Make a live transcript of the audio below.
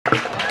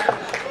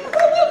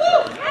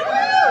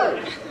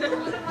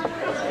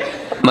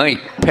My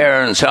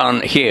parents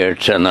aren't here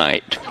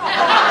tonight.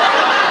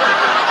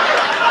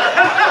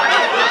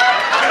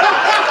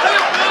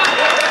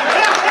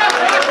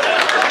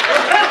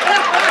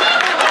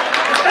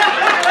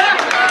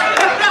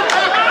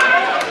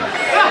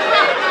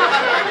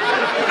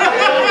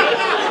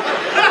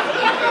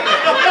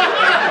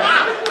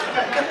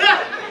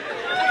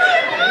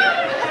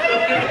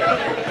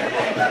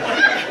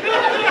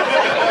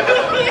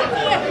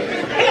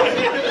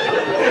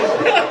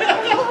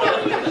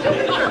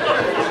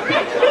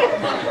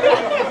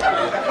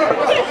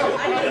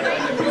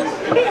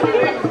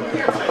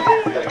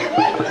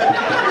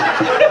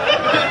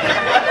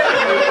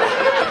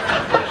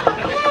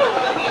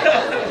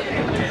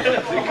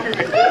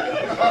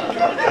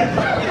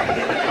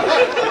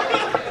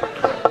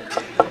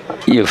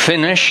 You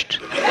finished?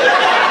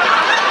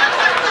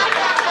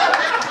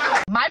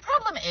 My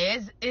problem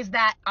is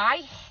that I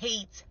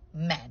hate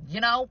men, you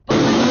know?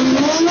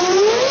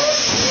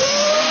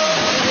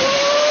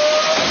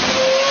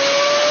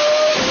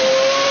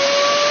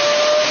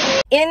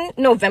 In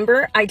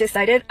November, I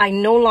decided I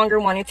no longer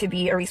wanted to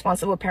be a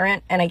responsible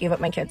parent, and I gave up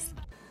my kids.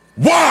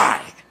 Why?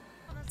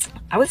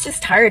 I was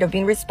just tired of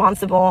being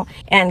responsible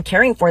and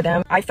caring for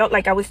them. I felt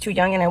like I was too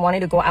young and I wanted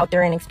to go out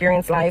there and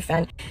experience life,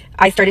 and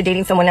I started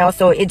dating someone else,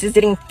 so it just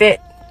didn't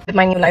fit with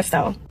my new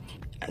lifestyle.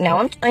 Now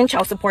I'm in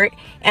child support,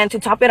 and to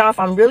top it off,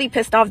 I'm really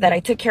pissed off that I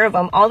took care of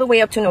them all the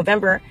way up to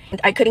November, and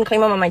I couldn't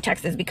claim them on my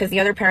taxes because the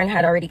other parent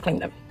had already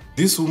claimed them.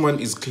 This woman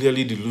is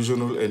clearly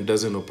delusional and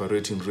doesn't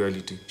operate in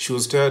reality. She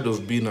was tired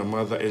of being a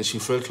mother and she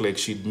felt like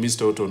she'd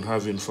missed out on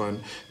having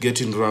fun,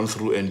 getting run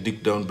through and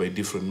dicked down by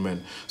different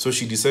men. So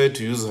she decided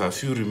to use her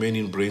few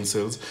remaining brain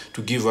cells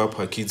to give up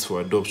her kids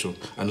for adoption,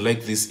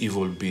 unlike this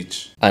evil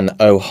bitch. An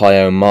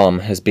Ohio mom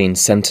has been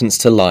sentenced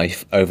to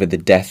life over the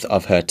death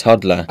of her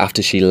toddler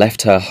after she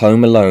left her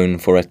home alone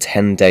for a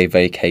 10-day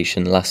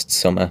vacation last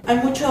summer. Hay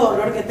mucho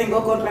dolor que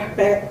tengo con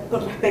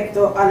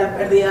respecto a la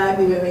pérdida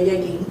de mi bebé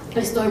Yailin.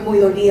 Estoy muy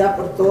dolida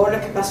por todo lo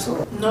que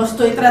pasó. No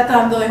estoy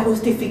tratando de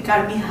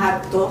justificar mis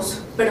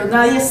actos, pero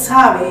nadie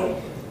sabe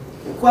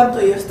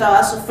cuánto yo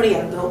estaba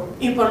sufriendo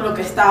y por lo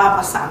que estaba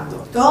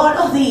pasando. Todos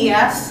los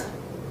días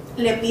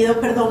le pido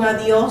perdón a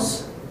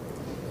Dios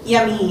y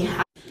a mi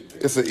hija.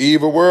 It's an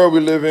evil world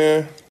we live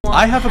in.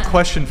 I have a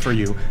question for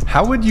you.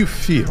 How would you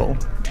feel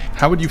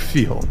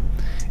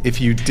if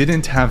you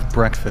didn't have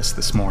breakfast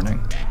this morning?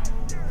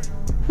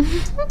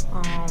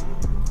 I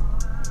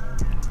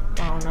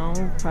don't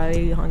know,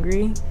 probably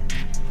hungry.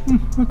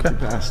 Okay.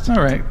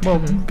 All right. Well,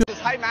 good. Does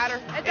height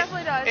matter? It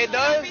definitely does. It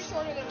does?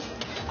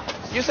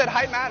 You said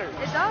height matters.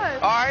 It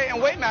does. All right,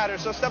 and weight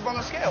matters, so step on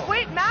the scale.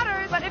 Weight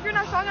matters, but if you're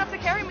not strong enough to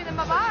carry me, then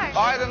bye-bye.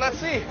 All right, then let's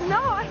see. No,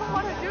 I don't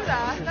want to do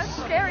that. That's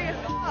scary as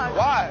fuck.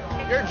 Why?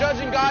 You're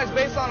judging guys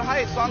based on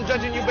height, so I'm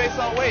judging you based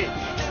on weight.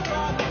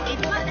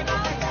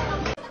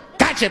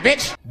 Gotcha,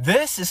 bitch!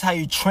 This is how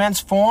you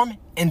transform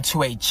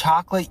into a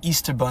chocolate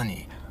Easter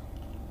bunny.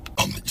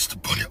 I'm the Easter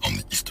bunny, I'm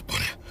the Easter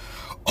bunny.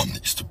 I'm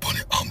the Easter bunny,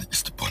 I'm the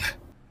Easter bunny.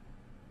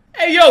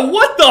 Hey yo,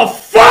 what the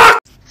fuck?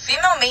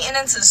 Female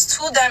maintenance is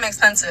too damn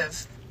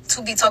expensive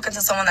to be talking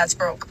to someone that's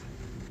broke.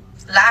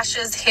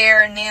 Lashes,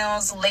 hair,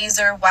 nails,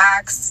 laser,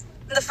 wax.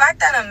 The fact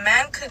that a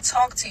man could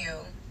talk to you,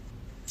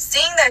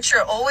 seeing that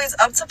you're always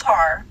up to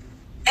par,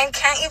 and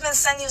can't even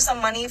send you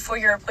some money for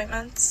your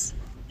appointments.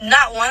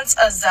 Not once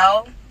a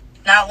Zelle,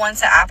 not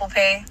once an Apple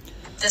Pay.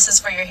 This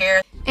is for your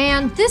hair.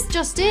 And this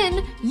just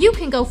in, you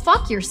can go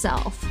fuck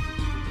yourself.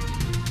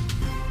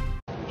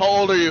 How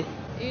old are you?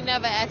 You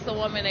never ask a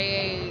woman their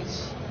age.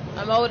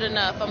 I'm old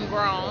enough. I'm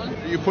grown.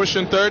 Are you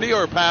pushing 30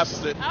 or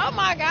past it? Oh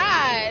my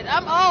God.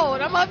 I'm old.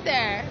 I'm up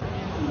there.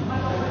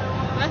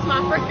 That's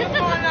my freaking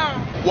going on.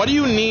 What do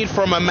you need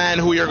from a man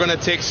who you're going to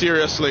take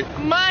seriously?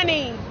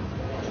 Money.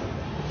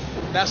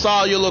 That's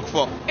all you look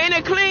for? And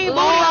a clean booty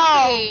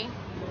Loyalty.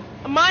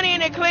 hole. Money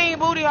and a clean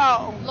booty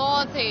hole.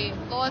 Loyalty.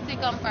 Loyalty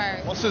come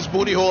first. What's this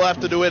booty hole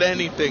have to do with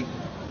anything?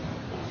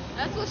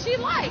 That's what she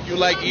likes. You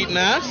like eating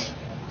ass?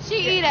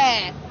 She eat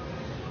ass.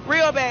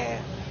 Real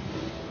bad.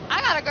 I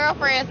got a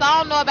girlfriend, so I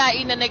don't know about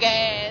eating a nigga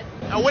ass.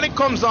 And when it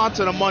comes on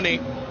to the money,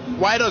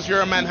 why does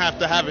your man have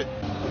to have it?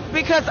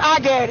 Because I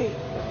get it.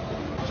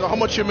 So how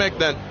much you make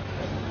then?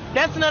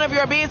 That's none of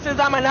your business.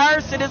 I'm a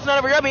nurse, and it's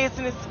none of your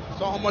business.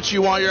 So how much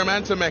you want your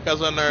man to make as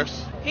a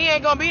nurse? He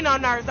ain't gonna be no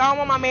nurse. I don't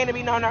want my man to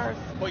be no nurse.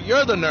 But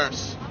you're the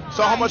nurse.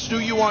 So how much do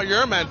you want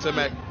your man to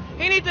make?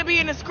 He needs to be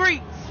in the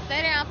streets.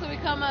 Stay down till we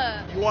come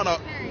up. You want a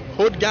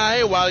hood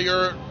guy while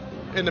you're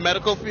in the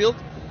medical field?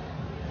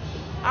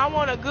 I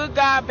want a good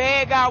guy,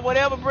 bad guy,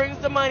 whatever brings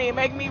the money and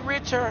make me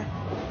richer.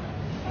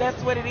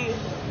 That's what it is.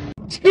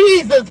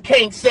 Jesus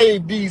can't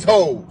save these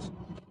hoes.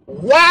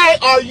 Why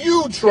are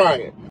you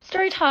trying?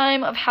 Story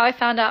time of how I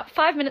found out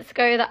 5 minutes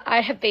ago that I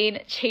have been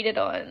cheated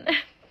on.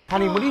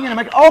 Honey, what are you gonna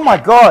make? Oh my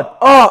God.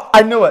 Oh,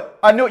 I knew it.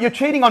 I knew it. You're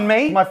cheating on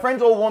me. My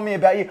friends all warned me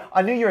about you.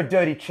 I knew you're a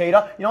dirty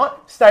cheater. You know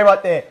what? Stay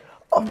right there.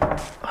 Oh,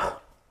 I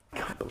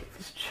can't believe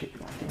he's cheating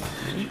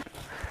on me.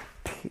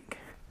 Pig.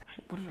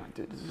 What did I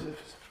do to deserve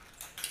this?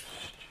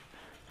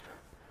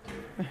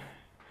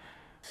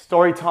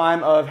 Story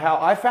time of how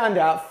I found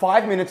out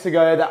 5 minutes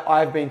ago that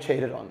I've been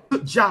cheated on.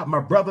 Good job, my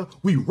brother.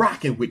 We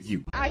rocking with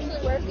you. Actually,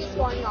 where's this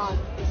going on?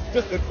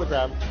 Just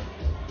Instagram.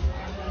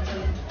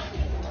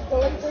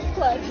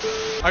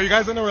 Are you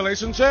guys in a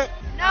relationship?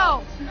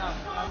 No.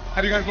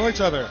 How do you guys know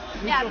each other?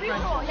 Yeah, pretty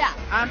cool, yeah.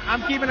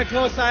 I'm keeping a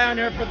close eye on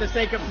her for the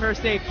sake of her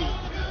safety.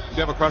 Do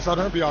you have a crush on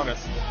her? Be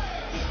honest.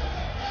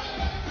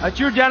 A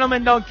true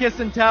gentleman don't kiss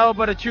and tell,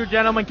 but a true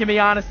gentleman can be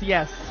honest,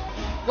 yes.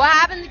 What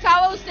happened to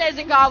Cabo stays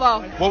in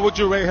Cabo. What would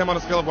you rate him on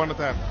a scale of 1 to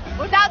 10?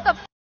 Without the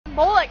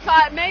bullet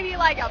cut, maybe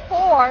like a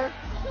 4.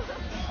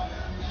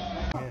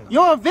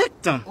 You're a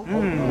victim.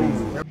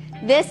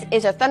 This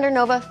is a Thunder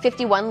Nova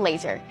 51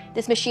 laser.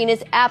 This machine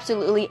is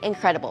absolutely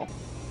incredible.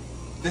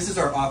 This is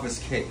our office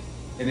cake,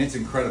 and it's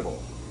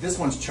incredible. This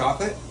one's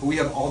chocolate, but we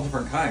have all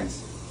different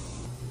kinds.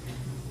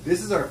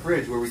 This is our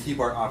fridge where we keep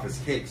our office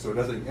cake so it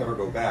doesn't ever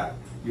go bad.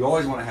 You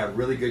always want to have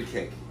really good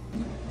cake.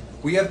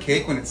 We have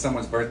cake when it's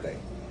someone's birthday,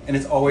 and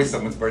it's always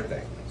someone's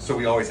birthday, so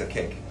we always have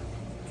cake.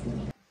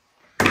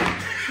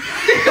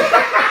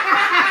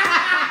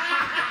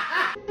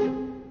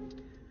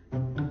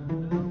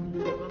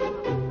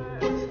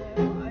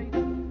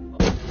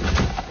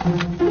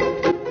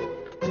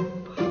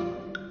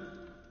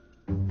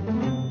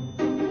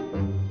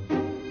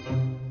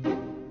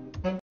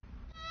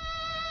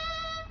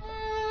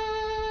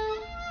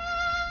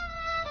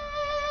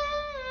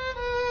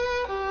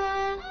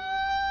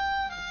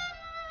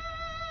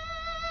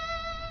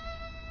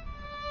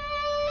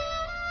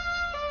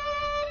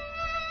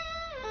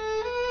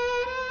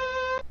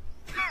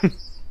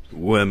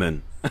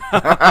 Women.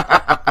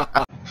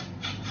 I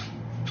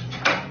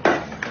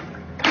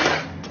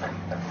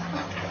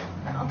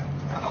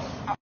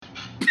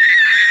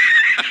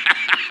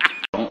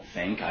don't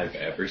think I've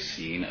ever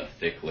seen a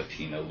thick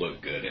Latina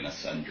look good in a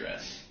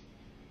sundress.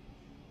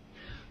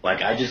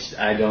 Like,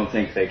 I don't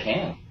think they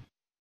can.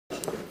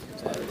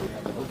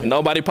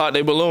 Nobody popped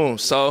their balloon,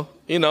 so,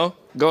 you know,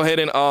 go ahead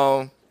and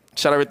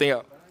shut everything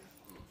up.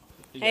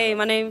 Hey,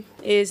 my name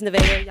is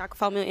Nevea. Y'all can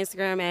follow me on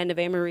Instagram at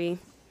Nevea Marie.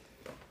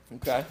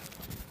 Okay.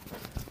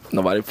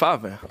 Nobody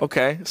popping.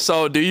 Okay,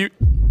 so do you...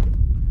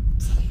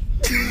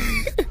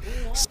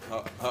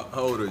 How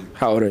old are you?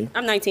 How old are you?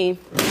 I'm 19.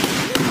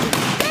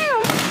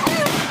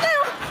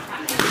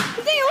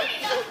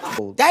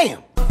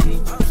 Damn.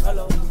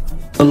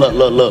 Look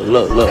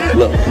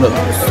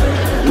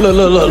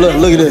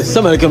at this.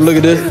 Somebody come look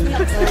at this.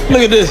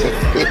 Look at this.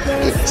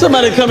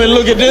 Somebody come and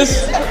look at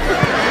this.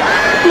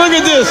 Look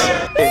at this.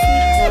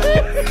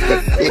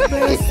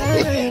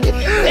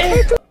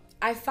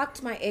 I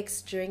fucked my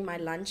ex during my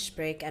lunch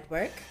break at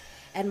work,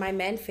 and my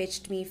man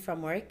fetched me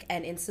from work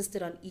and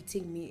insisted on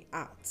eating me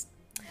out.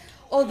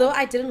 Although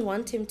I didn't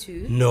want him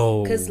to.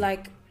 No. Because,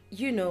 like,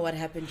 you know what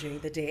happened during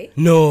the day.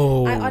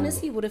 No. I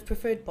honestly would have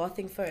preferred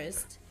bathing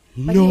first.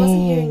 But he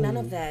wasn't hearing none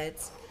of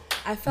that.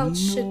 I felt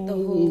shit the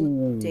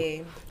whole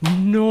day.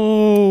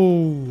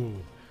 No.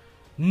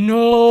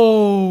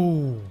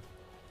 No.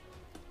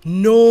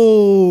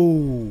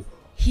 No.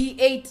 He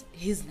ate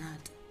his nut.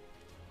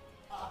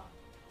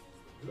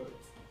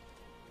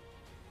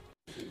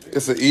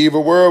 It's an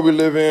evil world we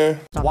live in.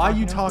 Why are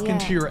you talking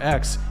to your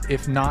ex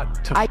if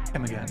not to f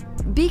him again?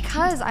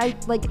 Because I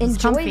like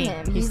enjoy comfy.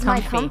 him. He's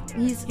my comfy.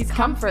 he's comfy.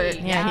 comfort.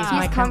 Yeah, he's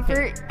my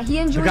comfort. He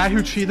enjoys The guy who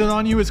me. cheated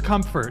on you is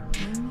comfort.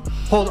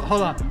 Hold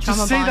on.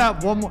 Just say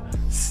that one more.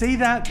 Say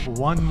that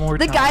one more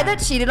The time. guy that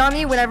cheated on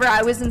me whenever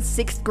I was in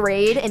 6th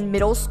grade in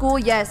middle school,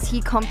 yes,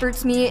 he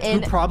comforts me Who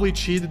in. probably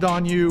cheated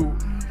on you.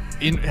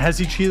 Has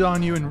he cheated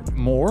on you in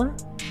more,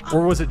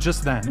 or was it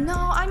just then? No,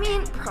 I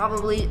mean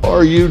probably.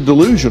 Are you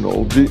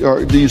delusional?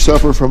 Do you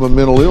suffer from a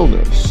mental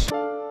illness?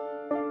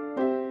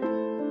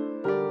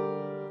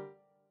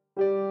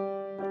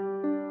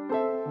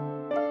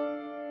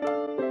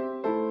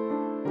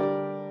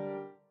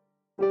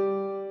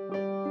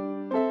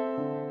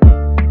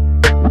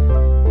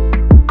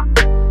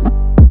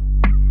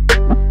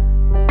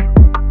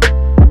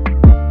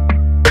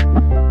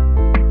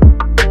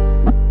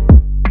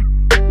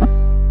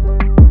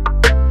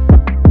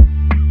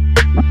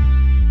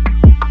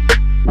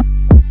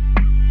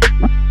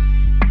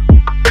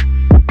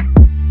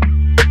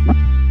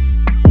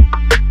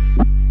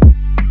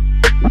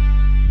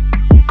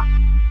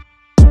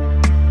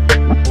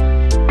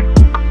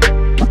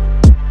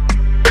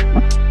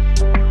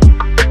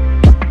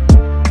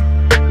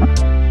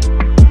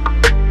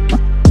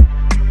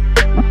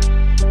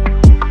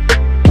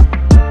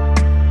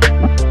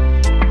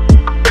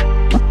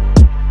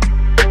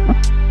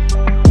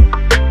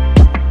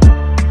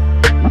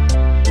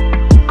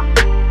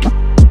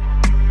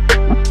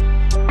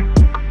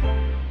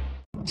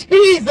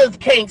 Jesus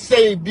can't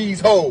save these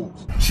hoes.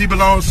 She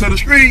belongs to the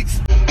streets.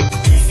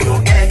 If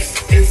your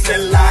ex is a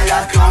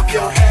liar, clap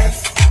your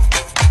hands.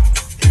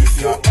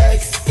 If your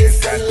ex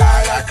is a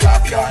liar,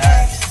 clap your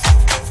hands.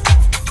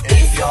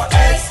 If your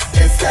ex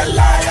is a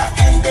liar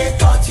and they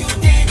thought you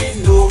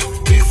didn't know.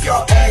 If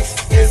your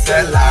ex is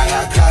a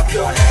liar, clap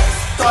your hands.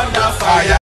 Thunder fire.